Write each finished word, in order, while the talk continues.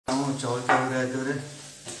ಚೌಲ್ಕಾಯಿ ಆಯ್ತೀವ್ರಿ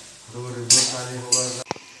ಹುಡುಗರು ಇಬ್ಬರು ಸಾಲಿ ಹೋಗೋಲ್ಲ.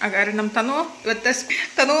 ಹಾಗಾದ್ರೆ ನಮ್ಮ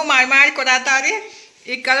ತನು ಮಾಡಿ ಕೊಡಾತಾವ್ರಿ.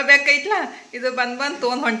 ಈಗ ಕಳ್ಬೇಕೈತ್ಲ ಇದು ಬಂದು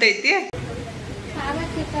ತೊಗೊಂಡು ಹೊಂಟೈತಿ.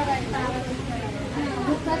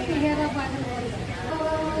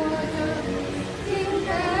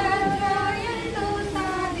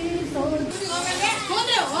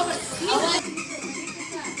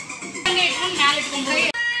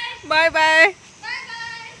 ಬಾಯ್ ಬಾಯ್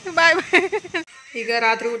ಬಾಯ್ ಬಾಯ್. ಈಗ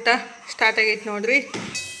ರಾತ್ರಿ ಊಟ ಸ್ಟಾರ್ಟ್ ಆಗೈತೆ ನೋಡ್ರಿ.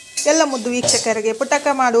 ಎಲ್ಲ ಮುದ್ದು ವೀಕ್ಷಕರಿಗೆ ಪುಟ್ಟಕ್ಕ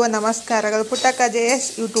ಮಾಡುವ ನಮಸ್ಕಾರಗಳು. ಪುಟ್ಟಕ್ಕ JS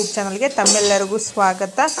ಯೂಟ್ಯೂಬ್ ಚಾನಲ್ಗೆ ತಮ್ಮೆಲ್ಲರಿಗೂ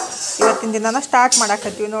ಸ್ವಾಗತ. ಇವತ್ತಿನ ದಿನ ಸ್ಟಾರ್ಟ್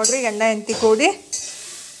ಮಾಡಾಕತ್ತೀವಿ ನೋಡ್ರಿ ಗಂಡ ಹೆಂಡತಿ ಕೂಡಿ.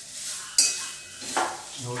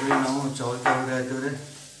 ನೋಡ್ರಿ ನಾವು ಚೌಲ್ಕಾಯಿ ಆಯ್ತೀವ್ರಿ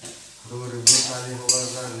ಹುಡುಗರು ಇಬ್ಬರು ಸಾಲಿ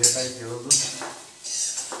ಹೋಗೋಲ್ಲ, ಲೇಟಾಗಿ ಕೇಳೋದು,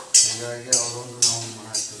 ಹೀಗಾಗಿ ಅವರೊಂದು ನಾವು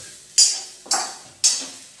ಮಾಡ್ತೀವ್ರಿ.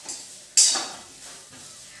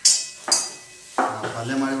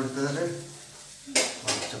 ಪಲ್ಯ ಮಾಡಿಬಿಡ್ತಿದ್ದಾರೆ,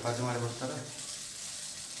 ಚಪಾತಿ ಮಾಡಿಬಿಡ್ತಾರೆ,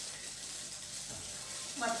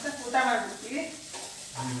 ಮತ್ತೆ ಊಟ ಮಾಡಿಬಿಡ್ತೀವಿ.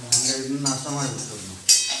 ಹಂಗೆ ಇದನ್ನ ನಾಷ್ಟ ಮಾಡಿಬಿಡ್ತೀವಿ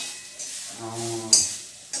ನಾವು.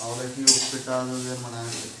 ಅವಲಕ್ಕಿ ಉಪ್ಪಿಟ್ಟು ಅದು ಏನು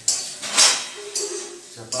ಮಾಡಂಗಿಲ್ಲ.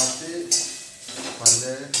 ಚಪಾತಿ ಪಲ್ಯ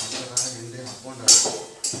ಮೊಸರ ಹಿಂಡಿ ಹಾಕ್ಕೊಂಡು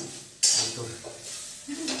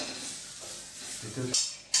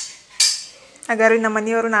ಹಾಗಾದ್ರೆ ನಮ್ಮ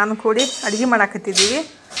ಮನೆಯವರು ನಾನು ಕೂಡಿ ಅಡುಗೆ ಮಾಡಾಕತ್ತಿದ್ದೀವಿ.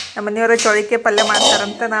 ನಮ್ಮ ಮನೆಯವರು ಚೌಳಿಕಾಯಿ ಪಲ್ಯ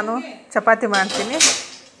ಮಾಡ್ತಾರಂತ ನಾನು ಚಪಾತಿ ಮಾಡ್ತೀನಿ.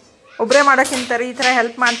 ಒಬ್ಬರೇ ಮಾಡೋಕ್ಕಿಂತ ರೀ ಈ ಥರ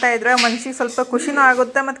ಹೆಲ್ಪ್ ಮಾಡ್ತಾಯಿದ್ರೆ ಮನ್ಸಿಗೆ ಸ್ವಲ್ಪ ಖುಷಿನೂ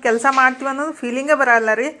ಆಗುತ್ತೆ, ಮತ್ತು ಕೆಲಸ ಮಾಡ್ತೀವಿ ಅನ್ನೋದು ಫೀಲಿಂಗೇ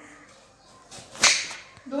ಬರಲ್ಲ ರೀ.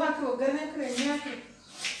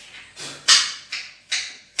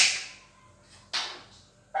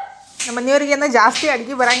 ನಮ್ಮ ಮನೆಯವ್ರಿಗೇನೋ ಜಾಸ್ತಿ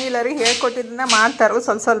ಅಡುಗೆ ಬರೋಂಗಿಲ್ಲ ರೀ, ಹೇಳ್ಕೊಟ್ಟಿದ್ದನ್ನ ಮಾಡ್ತಾರೋ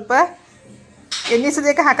ಸ್ವಲ್ಪ ಸ್ವಲ್ಪ. ಎಣ್ಣೆ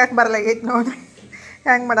ಸದ್ಯಕ್ಕೆ ಹಾಕಕ್ಕೆ ಬರಲಾಗೈತೆ ನೋಡಿರಿ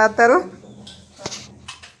ಹೆಂಗೆ ಮಾಡತ್ತಾರು.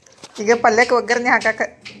 ಈಗ ಪಲ್ಯಕ್ಕೆ ಒಗ್ಗರಣೆ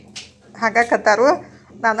ಹಾಕಕತ್ತಾರು.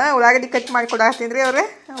 ನಾನು ಉಳ್ಳಾಗಡ್ಡಿ ಕಟ್ ಮಾಡಿ ಕೊಡಾಕ್ತೀನಿ ರೀ, ಅವ್ರೆ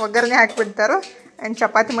ಒಗ್ಗರಣೆ ಹಾಕಿಬಿಡ್ತಾರೋ. ಆ್ಯಂಡ್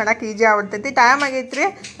ಚಪಾತಿ ಮಾಡೋಕೆ ಈಜಿ ಆಗ್ಬಿಡ್ತೈತಿ. ಟೈಮ್ ಆಗೈತೆ ರೀ,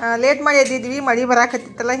 ಲೇಟ್ ಮಾಡಿ ಎದ್ದಿದ್ವಿ, ಮಳೆ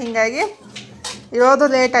ಬರಾಕತ್ತಿತ್ತಲ್ಲ, ಹೀಗಾಗಿ ಇರೋದು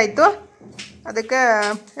ಲೇಟ್ ಆಯಿತು. ಅದಕ್ಕೆ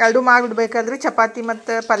ಎರಡೂ ಮಾಡಿಬಿಡ್ಬೇಕಲ್ರಿ, ಚಪಾತಿ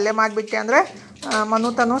ಮತ್ತು ಪಲ್ಯ ಮಾಡಿಬಿಟ್ಟೆ ಅಂದರೆ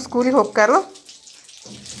ತನು ಸ್ಕೂಲಿಗೆ ಹೋಗ್ತಾರು.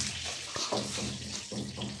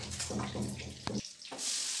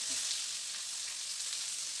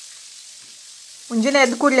 ಮುಂಜಾನೆ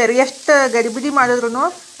ಎದ್ದು ಕೂಡಲೇ ರೀ ಎಷ್ಟು ಗಡಿಬಿಡಿ ಮಾಡಿದ್ರು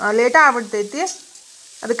ಲೇಟ ಆಗ್ಬಿಡ್ತೈತಿ.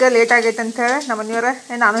 ಅದಕ್ಕೆ ಲೇಟ್ ಆಗೈತೆ ಅಂಥೇಳಿ ನಮ್ಮ ಮನೆಯವರೇ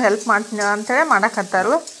ನಾನು ಹೆಲ್ಪ್ ಮಾಡ್ತೀನಿ ಅಂಥೇಳಿ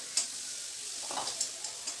ಮಾಡಾಕತ್ತಾರು.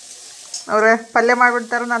 ಅವ್ರು ಪಲ್ಯ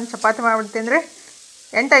ಮಾಡಿಬಿಡ್ತಾರೆ, ನಾನು ಚಪಾತಿ ಮಾಡಿಬಿಡ್ತೀನಿ ರೀ.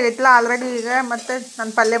 8 ಆಗೈತಿಲ್ಲ ಆಲ್ರೆಡಿ. ಈಗ ಮತ್ತು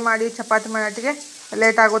ನಾನು ಪಲ್ಯ ಮಾಡಿ ಚಪಾತಿ ಮಾಡೋಟ್ಟಿಗೆ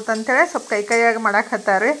ಲೇಟ್ ಆಗುತ್ತೆ ಅಂಥೇಳಿ ಸ್ವಲ್ಪ ಕೈಯಾಗಿ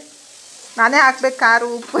ಮಾಡಾಕತ್ತಾರೆ. ನಾನೇ ಹಾಕ್ಬೇಕು, ಖಾರ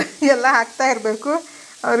ಉಪ್ಪು ಎಲ್ಲ ಹಾಕ್ತಾ ಇರಬೇಕು.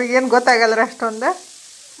 ಅವ್ರಿಗೇನು ಗೊತ್ತಾಗಲ್ಲ ರೀ ಅಷ್ಟೊಂದು.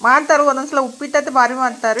 ಮಾಡ್ತಾರೆ ಒಂದೊಂದು ಸಲ ಉಪ್ಪಿಟ್ಟತ್ತೆ ಭಾರಿ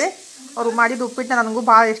ಮಾಡ್ತಾರೆ. ಅವ್ರು ಮಾಡಿದ ಉಪ್ಪಿಟ್ಟು ನನಗೂ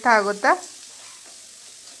ಭಾಳ ಇಷ್ಟ ಆಗುತ್ತೆ.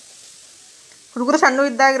 ಹುಡುಗರು ಸಣ್ಣ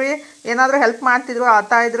ಇದ್ದಾಗ ರೀ ಏನಾದರೂ ಹೆಲ್ಪ್ ಮಾಡ್ತಿದ್ರು,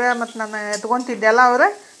 ಆತ ಇದ್ರೆ ಮತ್ತು ನಾನು ಎತ್ಕೊತಿದ್ದೆಲ್ಲ. ಅವರು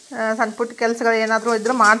ಸಣ್ಣ ಪುಟ್ಟ ಕೆಲಸಗಳು ಏನಾದರೂ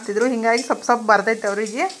ಇದ್ದರೂ ಮಾಡ್ತಿದ್ರು, ಹೀಗಾಗಿ ಸ್ವಲ್ಪ ಬರ್ತೈತೆ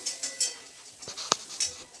ಅವರಿಗೆ.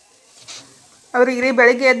 ಅವ್ರಿಗೆ ರೀ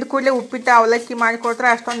ಬೆಳಗ್ಗೆ ಎದ್ದು ಕೂಡಲೇ ಉಪ್ಪಿಟ್ಟು ಅವಲಕ್ಕಿ ಮಾಡಿಕೊಟ್ರೆ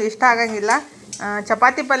ಅಷ್ಟೊಂದು ಇಷ್ಟ ಆಗಂಗಿಲ್ಲ.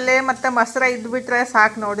 ಚಪಾತಿ ಪಲ್ಯ ಮತ್ತು ಮೊಸರು ಇದ್ದುಬಿಟ್ರೆ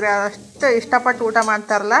ಸಾಕು ನೋಡ್ರಿ, ಅಷ್ಟು ಇಷ್ಟಪಟ್ಟು ಊಟ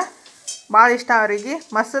ಮಾಡ್ತಾರಲ್ಲ, ಭಾಳ ಇಷ್ಟ ಅವರಿಗೆ.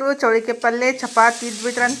 ಮೊಸರು ಚೌಳಿಕಾಯಿ ಪಲ್ಯ ಚಪಾತಿ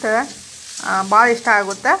ಇದ್ಬಿಟ್ರಂತ ಭಾಳ ಇಷ್ಟ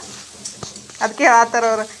ಆಗುತ್ತೆ. ಅದಕ್ಕೆ ಹೇಳ್ತಾರೆ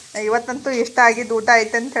ಅವರು, ಇವತ್ತಂತೂ ಇಷ್ಟ ಆಗಿದ್ದು ಊಟ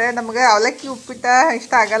ಐತೆ ಅಂಥೇಳಿ. ನಮಗೆ ಅವಲಕ್ಕಿ ಉಪ್ಪಿಟ್ಟು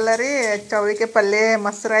ಇಷ್ಟ ಆಗಲ್ಲ ರೀ, ಚೌಳಿಕಾಯಿ ಪಲ್ಯ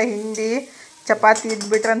ಮೊಸರು ಹಿಂಡಿ ಚಪಾತಿ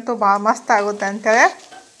ಇದ್ಬಿಟ್ರಂತೂ ಭಾಳ ಮಸ್ತ್ ಆಗುತ್ತೆ ಅಂಥೇಳಿ.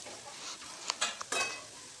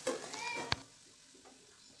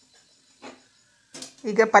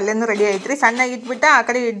 ಈಗ ಪಲ್ಯನೂ ರೆಡಿ ಐತ್ರಿ. ಸಣ್ಣಗೆ ಇಟ್ಬಿಟ್ಟು ಆ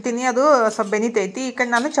ಕಡೆ ಇಡ್ತೀನಿ, ಅದು ಸ್ವಲ್ಪ ಬೆನಿತೈತಿ. ಈ ಕಡೆ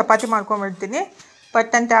ನಾನು ಚಪಾತಿ ಮಾಡ್ಕೊಂಬಿಡ್ತೀನಿ,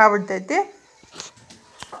 ಪಟ್ಟಂತೆ ಆಗ್ಬಿಡ್ತೈತಿ.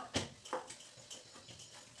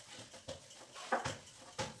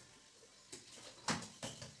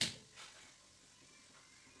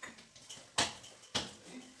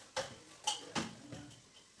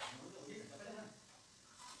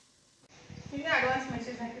 ಇನ್ನೂ ಅಡ್ವಾನ್ಸ್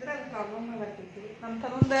ಮೆಸೇಜ್ ಹಾಕಿದ್ರೆ ಅದು ಪ್ರಾಬ್ಲಮ್ ಬರ್ತೈತಿ. ನಮ್ಮ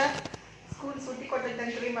ತನೊಂದು ಸ್ಕೂಲ್ ಸೂಟಿ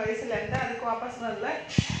ಕೊಟ್ಟೈತಂತ್ರಿ ಮೈಸೂರಲ್ಲಿ ಅಂತ, ಅದಕ್ಕೆ ವಾಪಸ್ ಬಂದಲ್ಲ.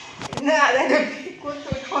 ಇನ್ನು ಅದೇ ಡಬ್ಬಿ ಕೂತು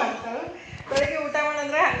ಊಟ ಮಾಡ್ತಾವೆ. ಬೆಳಗ್ಗೆ ಊಟ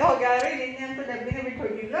ಮಾಡಂದ್ರೆ ಹಂಗೆ ಹೋಗ್ಯಾವ್ರಿ. ನಿನ್ನೆ ಅಂತೂ ಡಬ್ಬಿನೇ ಬಿಟ್ಟು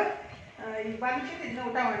ಹೋಗಿದ್ದು. ಈಗ ಬಂದು ಇದನ್ನ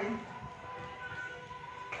ಊಟ ಮಾಡಿ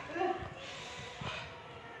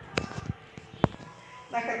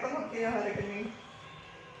ನಾ ಕರ್ಕೊಂಡು ಹೋಗ್ತೀನಿ ಹೊರಗೆ. ನೀವು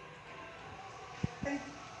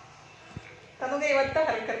ತನಗೆ ಇವತ್ತು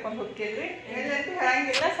ಹೊರಗೆ ಕರ್ಕೊಂಡು ಹೋಗ್ತೀವಿ. ಏನಂತೂ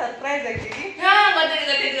ಹೇಳಂಗಿಲ್ಲ, ಸರ್ಪ್ರೈಸ್ ಆಗ್ತೀವಿ.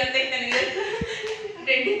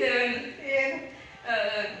 ಏನು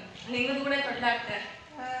ನಿಂಗೂ ಕೂಡ ತೊಡ್ಲಾಗ್ತಾರೆ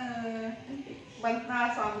ಬಂತ ನಾ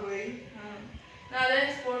ಸಾಂಗ್ಗಳಿಗೆ. ನಾಳೆ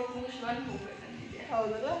ಸ್ಪೋರ್ಟ್ಸ್ ಮುಗಿಸಿ ಬಂದು ಹೋಗ್ಬೇಕಂತಿದ್ದೆ.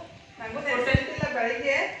 ಹೌದಲ್ಲ, ನನಗೂ ನೆನಪಿಲ್ಲ.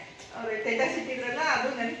 ಬೆಳಗ್ಗೆ ಅವ್ರು ಸ್ಟೇಟಸ್ ಇಟ್ಟಿದ್ರಲ್ಲ, ಅದು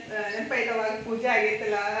ನೆನಪೈತವಾಗ ಪೂಜೆ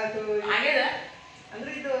ಆಗೈತಲ್ಲ, ಅದು ಆಗ್ಯದ.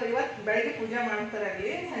 ಅಂದ್ರೆ ಇದು ಇವತ್ತು ಬೆಳಗ್ಗೆ ಪೂಜೆ ಮಾಡ್ತಾರೆ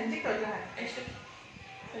ಅಲ್ಲಿ. ಸಂಜೆ ತೊಟ್ಲ ಎಷ್ಟು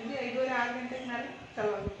ಸಂಜೆ 5 6 ಗಂಟೆಗೆ ಮೇಲೆ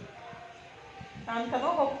ಚಲೋ ಆಗುತ್ತೆ. ನಾನು ತನೂ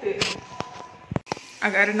ಹೋಗ್ತೀವಿ.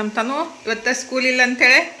 ಹಾಗಾದ್ರೆ ನಮ್ಮ ತನೂ ಇವತ್ತು ಸ್ಕೂಲ್ ಇಲ್ಲ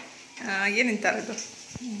ಅಂತೇಳಿ ಏನಂತಾರದು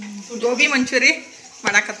ಗೋಬಿ ಮಂಚೂರಿ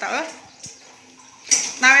ಮಾಡಾಕತ್ತಾವ.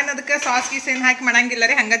 ನಾವೇನು ಅದಕ್ಕೆ ಸಾಸ್ ಗೀಸ್ ಏನು ಹಾಕಿ ಮಾಡಂಗಿಲ್ಲ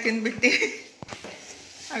ರೀ, ಹಂಗೆ ತಿಂದ್ಬಿಟ್ಟು.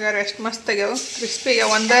 ಹಾಗಾದ್ರೆ ಎಷ್ಟು ಮಸ್ತ್ ಆಗ್ಯಾವ, ಕ್ರಿಸ್ಪಿ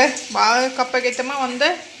ಆಗ್ಯಾವ. ಒಂದು ಭಾಳ ಕಪ್ಪಾಗೈತಮ್ಮ, ಒಂದು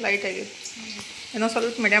ಲೈಟ್ ಆಗೈತಿ, ಏನೋ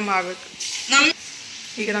ಸ್ವಲ್ಪ ಮೀಡಿಯಮ್ ಆಗ್ಬೇಕು.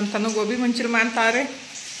 ಈಗ ನಮ್ಮ ತನೂ ಗೋಬಿ ಮಂಚೂರಿ ಮಾಡ್ತಾರೆ.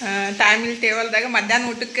 ಟೈಮ್ ಇಲ್ಲಿ ಟೇಬಲ್ದಾಗ ಮಧ್ಯಾಹ್ನ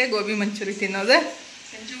ಊಟಕ್ಕೆ ಗೋಬಿ ಮಂಚೂರಿ ತಿನ್ನೋದು,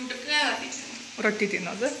 ಸಂಜೆ ಊಟಕ್ಕೆ ರೊಟ್ಟಿ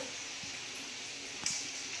ತಿನ್ನೋದು.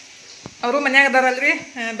 ಅವರು ಮನ್ಯಾಗ ಅದಾರಲ್ರಿ,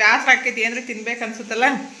 ಬ್ಯಾಸ್ರ ಆಕೈತಿ ಏನ್ರಿ ತಿನ್ಬೇಕು ಅನ್ಸುತ್ತಲ್ಲ,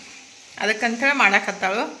 ಅದಕ್ಕಂತೇಳಿ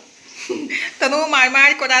ಮಾಡಾಕತ್ತಾಳು. ತನೂ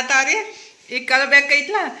ಮಾಡಿ ಕೊಡಾತಾವ್ರಿ. ಈಗ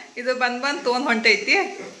ಕಲ್ಬೇಕೈತ್ಲ, ಇದು ಬಂದು ತೊಗೊಂಡು ಹೊಂಟೈತಿ,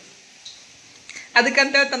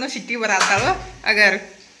 ಅದಕ್ಕಂತೇಳಿ ತನೂ ಸಿಟ್ಟಿ ಬರತ್ತಾಳು. ಅಗಾರ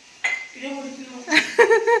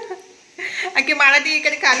ಆಕೆ ಮಾಡತಿ ಈ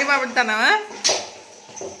ಕಡೆ ಖಾಲಿ ಮಾಡ್ಬಿಡ್ತಾನವ.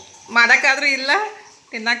 ಮಾಡಕ್ಕಾದ್ರೂ ಇಲ್ಲ,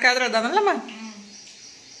 ತಿನ್ನಕ್ಕಾದ್ರೂ ಅದಾನಲ್ಲಮ್ಮ.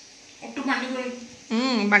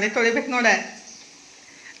 ಮನೆ ತೊಳಿಬೇಕು ನೋಡ.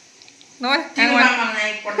 ನೋಡಿ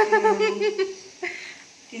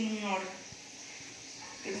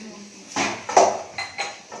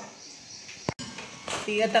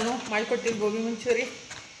ಈಗ ತನು ಮಾಡಿಕೊಟ್ಟಿವಿ ಗೋಬಿ ಮಂಚೂರಿ.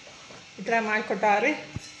 ಈ ಥರ ಮಾಡಿಕೊಟ್ಟಾರಿ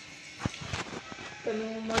ತನು,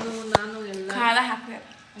 ಮನು, ನಾನು ಎಲ್ಲ. ಖಾರ ಹಾಕ್ತಾರೆ.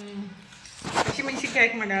 ಹಸಿಮೆಣ್ಸಿನ್ಕಾಯಿ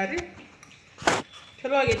ಹಾಕಿ ಮಾಡ್ಯಾವ್ರಿ.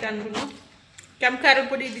 ಚಲೋ ಆಗೈತೆ ಅಂದ್ರೂ. ಕೆಂಪು ಖಾರದ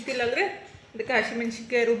ಪುಡಿ ಇದ್ದಿತ್ತಿಲ್ಲಲ್ರಿ, ಅದಕ್ಕೆ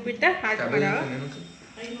ಹಸಿಮೆಣ್ಸಿನ್ಕಾಯಿ ರುಬ್ಬಿಟ್ಟು ಹಾಕಿ ಮಾಡ್ಯಾವ.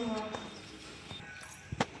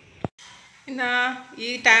 ಇನ್ನು ಈ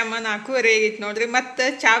ಟೈಮ್ 4:15 ಆಗೈತೆ ನೋಡ್ರಿ. ಮತ್ತು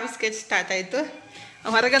ಚಹಾ ಬಿಸ್ಕೆಟ್ ಸ್ಟಾರ್ಟ್ ಆಯಿತು.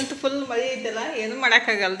 ಹೊರಗಂತೂ ಫುಲ್ ಮಳೆ ಐತಲ್ಲ, ಏನೂ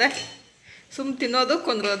ಮಾಡೋಕ್ಕಾಗಲ್ದೆ, ಸುಮ್ಮ ತಿನ್ನೋದು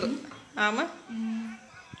ಕುಂದ್ರೋದು. ಆಮ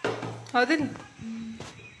ಹೌದಿಲ್ಲ?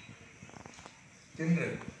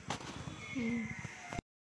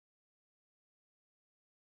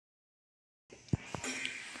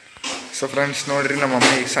 ಸೊ ಫ್ರೆಂಡ್ಸ್ ನೋಡ್ರಿ, ನಮ್ಮ ಅಮ್ಮ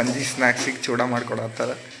ಈಗ ಸಂಜೆ ಸ್ನ್ಯಾಕ್ಸಿಗೆ ಚೂಡ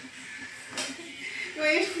ಮಾಡ್ಕೊಡತ್ತಾರ.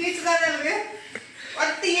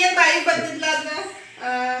 ಒಟ್ಟು ಏನು ಬಾಯಿ ಬಂದಿಲ್ಲ, ಅದನ್ನ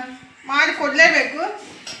ಮಾಡಿ ಕೊಡಲೇಬೇಕು.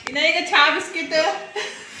 ಇನ್ನು ಈಗ ಚಹಾ ಬಿಸ್ಕಿಟ್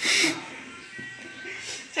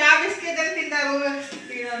ಅಂತ ತಿಂದಾರು,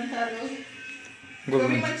 ಅಂತಾರು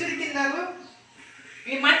ಗೋಬಿ ಮಂಚೂರಿ ತಿಂದಾರು.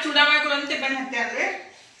 ಈಗ ಮತ್ತೆ ಚೂಡ ಮಾಡ್ಕೊಡಂತೆ ಬಂದು ಹತ್ತಾಡ್ರಿ.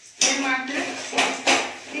 ಏನು ಮಾಡ್ತೀವಿ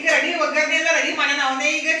ಈಗ? ರೆಡಿ ಒಗ್ಗರಣೆ ಎಲ್ಲ ರೆಡಿ ಮಾಡೋಣ. ಅವನೇ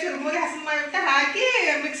ಈಗ ಚುರುಮುರಿ ಹಸರು ಮಾಡಿಬಿಟ್ಟು ಹಾಕಿ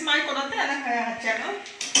ಮಿಕ್ಸ್ ಮಾಡಿ ಕೊಡೋಂತೆ ಅದಕ್ಕೆ ಹಚ್ಚಾನು.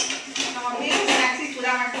 ನಮ್ಮ ಮಮ್ಮಿ ಸ್ನ್ಯಾಕ್ಸಿಗೆ ಚೂಡ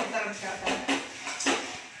ಮಾಡಿಕೊಡ್ತಾರೆ ಅಂತ ಹೇಳ್ತಾರೆ.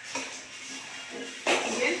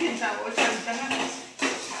 ಏನು ತಿಂತಾವೋ ಚಂತನ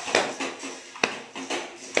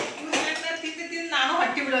ತಿಂದು ನಾನು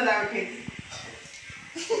ಹೊಟ್ಟಿ ಬಿಡೋದಾಗ್ಬಿಟ್ಟೈತಿ.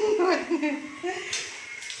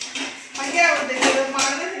 ಹಂಗೆ ಆಗುತ್ತೆ,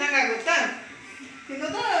 ಮಾಡಿದ್ರೆ ತಿನ್ನಂಗಾಗುತ್ತಾ?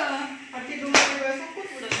 ತಿನ್ನೋದು ಹೊಟ್ಟಿ ದುಂಬಿ ಬೆಳೆಸೋಕೆ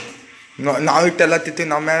ಕೂತ್ಬಿಡೋದು. ನಾವು ಇಟ್ಟೆಲ್ಲ ತಿಂತೀವಿ,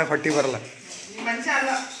 ನಮ್ಮ ಮ್ಯಾಗ ಹೊಟ್ಟಿ ಬರಲ್ಲ. ಮನುಷ್ಯ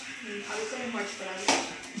ಅಲ್ಲ, ಅದಕ್ಕೆ ಹಿಂಗೆ ಮಾಡಿಸ್ಕೊಳ್ಳೋದು.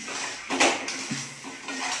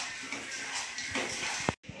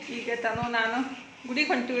 ಈಗ ತನೂ ನಾನು ಗುಡಿಗೆ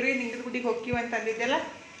ಹೊಂಟಿವ್ರಿ. ನಿಂಗದ ಗುಡಿಗೆ ಹೋಗ್ತೀವಿ ಅಂತ ಅಂದಿದ್ದೆಲ್ಲ,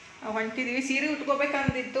 ಹೊಂಟಿದ್ದೀವಿ. ಸೀರೆ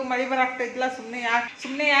ಉಟ್ಕೋಬೇಕಂದಿತ್ತು, ಮಳೆ ಬರಾಕ್ತೈತಿಲ್ಲ,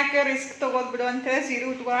 ಸುಮ್ಮನೆ ಯಾಕೆ ರಿಸ್ಕ್ ತೊಗೋದು ಬಿಡು ಅಂತೇಳಿ ಸೀರೆ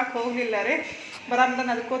ಉಟ್ಕೊಳಕ್ಕೆ ಹೋಗಲಿಲ್ಲ ರೀ. ಬರಂದ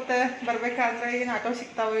ನಡ್ಕೋತ ಬರ್ಬೇಕಾದ್ರೆ ಏನು ಆಟೋ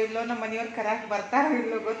ಸಿಗ್ತಾವೋ ಇಲ್ಲೋ, ನಮ್ಮ ಮನೆಯವ್ರು ಕರಾಕ್ ಬರ್ತಾರೋ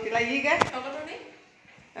ಇಲ್ಲೋ ಗೊತ್ತಿಲ್ಲ. ಈಗ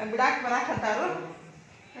ಬಿಡಾಕ್ ಬರಾಕತ್ತಾರು.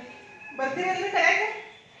 ಬರ್ತೀರಲ್ರಿ ಕರೆಯಾಗ?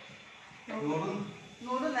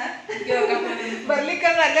 ನೋಡುನ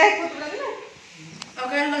ಬರ್ಲಿಕ್ಕಂದ್ರೆ ಅಲ್ಲೇ ಕೂತ್ಬಿಡಲ್ಲ.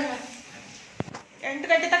 8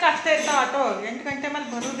 ಗಂಟೆ ತನಕ ಅಷ್ಟೇ ಇರ್ತಾವ ಆಟೋ. 8 ಗಂಟೆ ಮೇಲೆ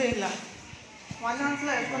ಬರೋದೇ ಇಲ್ಲ. ಒಂದೊಂದ್ಸಲ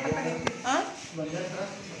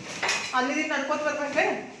ಅಲ್ಲಿ ನಡ್ಕೋತ ಬರ್ಬೇಕೆ?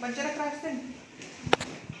 ಮಂಚರ ಕ್ರಾಸ್ತೇನೆ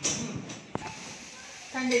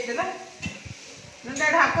ಹಂಗೆ ಐತಲ್ಲ.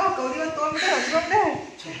 ಇನ್ನೊಂದೆರಡು ಹಾಕೋ, ಕೌರಿ ಒಂದು ತೊಗೊಂಡ್ಬಿಟ್ಟು ಹಚ್ಕೊಂಡೆ.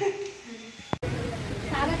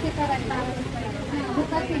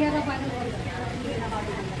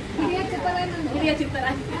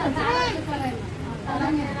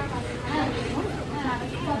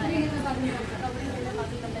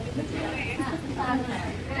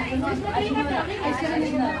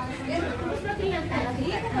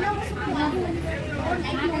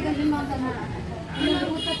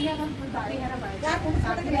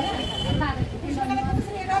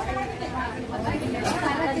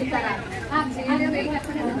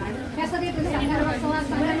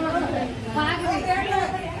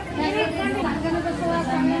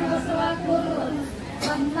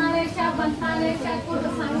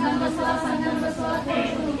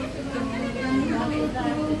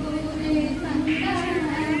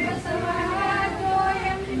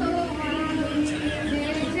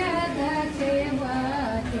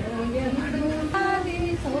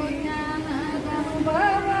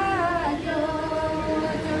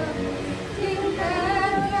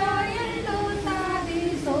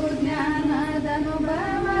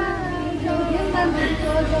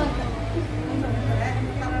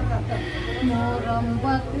 Moram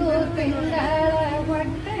waktu ತಿಂಗಳ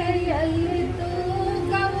ಹೊಟ್ಟೆಯಲ್ಲಿದ್ದು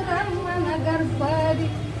ಗೌರಮ್ಮನ ಗರ್ಭದಿ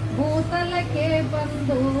ಭೂತಲಕ್ಕೆ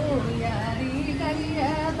ಬಂದು ಯಾರಿಗರಿಯದಂತೆ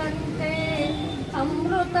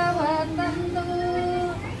ಅಮೃತವ ತಂದು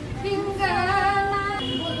ಹಿಂಗಾಲ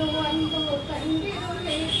ಒಂದು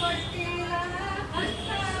ಕಂಡಿರುವೆ ಕೊಟ್ಟಿಲ್ಲ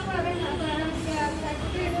ಅಷ್ಟವರ್ಣದ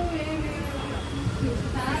ಕಟ್ಟಿರುವೆ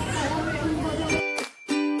ಇಷ್ಟಾರ್ಥವೆಂಬುದು.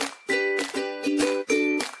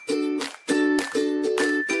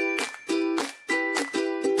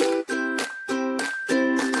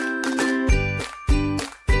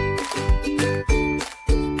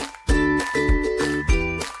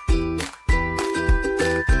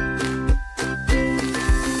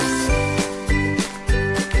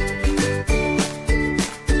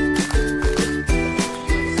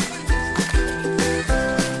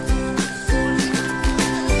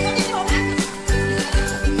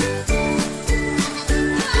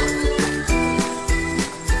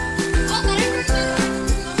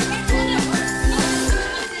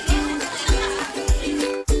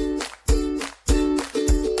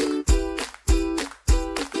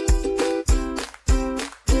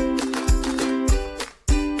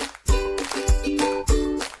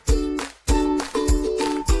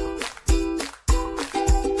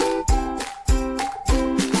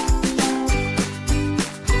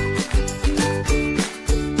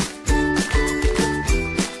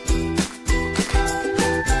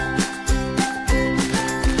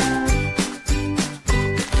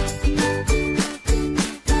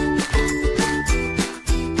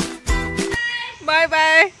 ಬಾಯ್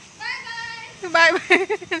ಬಾಯ್ ಬಾಯ್ ಬಾಯ್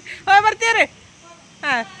ಹೋಗಿ ಬರ್ತೀರಿ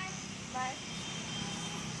ಹಾಂ ಬಾಯ್.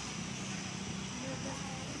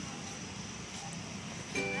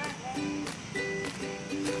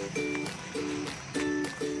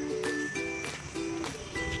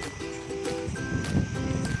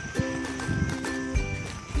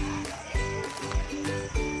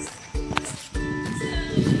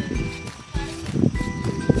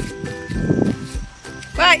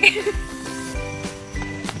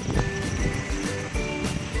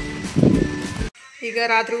 ಈಗ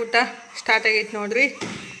ರಾತ್ರಿ ಊಟ ಸ್ಟಾರ್ಟ್ ಆಗೈತೆ ನೋಡ್ರಿ.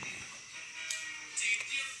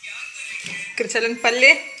 ಕಿರ್ಸಲನ್ ಪಲ್ಯ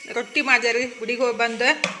ರೊಟ್ಟಿ ಮಾಡ್ಯಾರಿ. ಗುಡಿಗೆ ಹೋಗಿ ಬಂದೆ,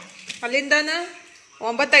 ಅಲ್ಲಿಂದ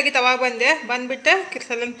 9 ಆಗಿತ್ತು. ಅವಾಗ ಬಂದುಬಿಟ್ಟು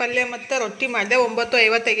ಕಿರ್ಸಲನ್ ಪಲ್ಯ ಮತ್ತು ರೊಟ್ಟಿ ಮಾಡಿದೆ.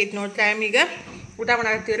 9:50 ಆಗೈತೆ ನೋಡಿ ಟೈಮ್. ಈಗ ಊಟ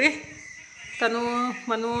ಮಾಡಾಕತ್ತೀವಿ ರೀ. ತನು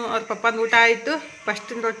ಮನು ಅವ್ರ ಪಪ್ಪಂದು ಊಟ ಆಯಿತು.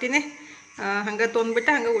 ಫಸ್ಟಿನ ರೊಟ್ಟಿನೇ ಹಂಗೆ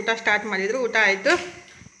ತೊಗೊಂಡ್ಬಿಟ್ಟು ಹಂಗೆ ಊಟ ಸ್ಟಾರ್ಟ್ ಮಾಡಿದ್ರು. ಊಟ ಆಯಿತು.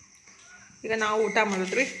 ಈಗ ನಾವು ಊಟ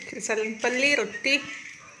ಮಾಡಿದ್ರಿ. ಕಿರ್ಸಲನ್ ಪಲ್ಯ ರೊಟ್ಟಿ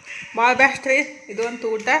ಭಾಳ ಬೆಸ್ಟ್ ರೀ ಇದು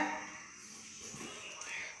ಊಟ.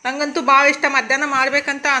 ನಂಗಂತೂ ಭಾಳ ಇಷ್ಟ. ಮಧ್ಯಾಹ್ನ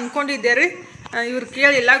ಮಾಡ್ಬೇಕಂತ ಅಂದ್ಕೊಂಡಿದ್ದೆ ರೀ. ಇವ್ರು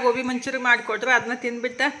ಕೇಳಿಲ್ಲ, ಗೋಬಿ ಮಂಚೂರಿ ಮಾಡಿಕೊಟ್ರು. ಅದನ್ನ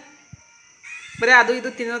ತಿಂದ್ಬಿಟ್ಟು ಬರೀ ಅದು ಇದು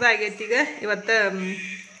ತಿನ್ನೋದಾಗೈತಿ. ಈಗ ಇವತ್ತು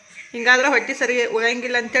ಹಿಂಗಾದ್ರೆ ಹೊಟ್ಟೆ ಸರಿ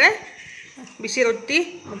ಉಳಂಗಿಲ್ಲ ಅಂತೇಳಿ ಬಿಸಿ ರೊಟ್ಟಿ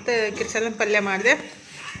ಮತ್ತು ಕಿರ್ಸಲನ್ ಪಲ್ಯ ಮಾಡಿದೆ.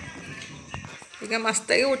 ಈಗ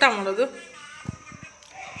ಮಸ್ತಾಗಿ ಊಟ ಮಾಡೋದು.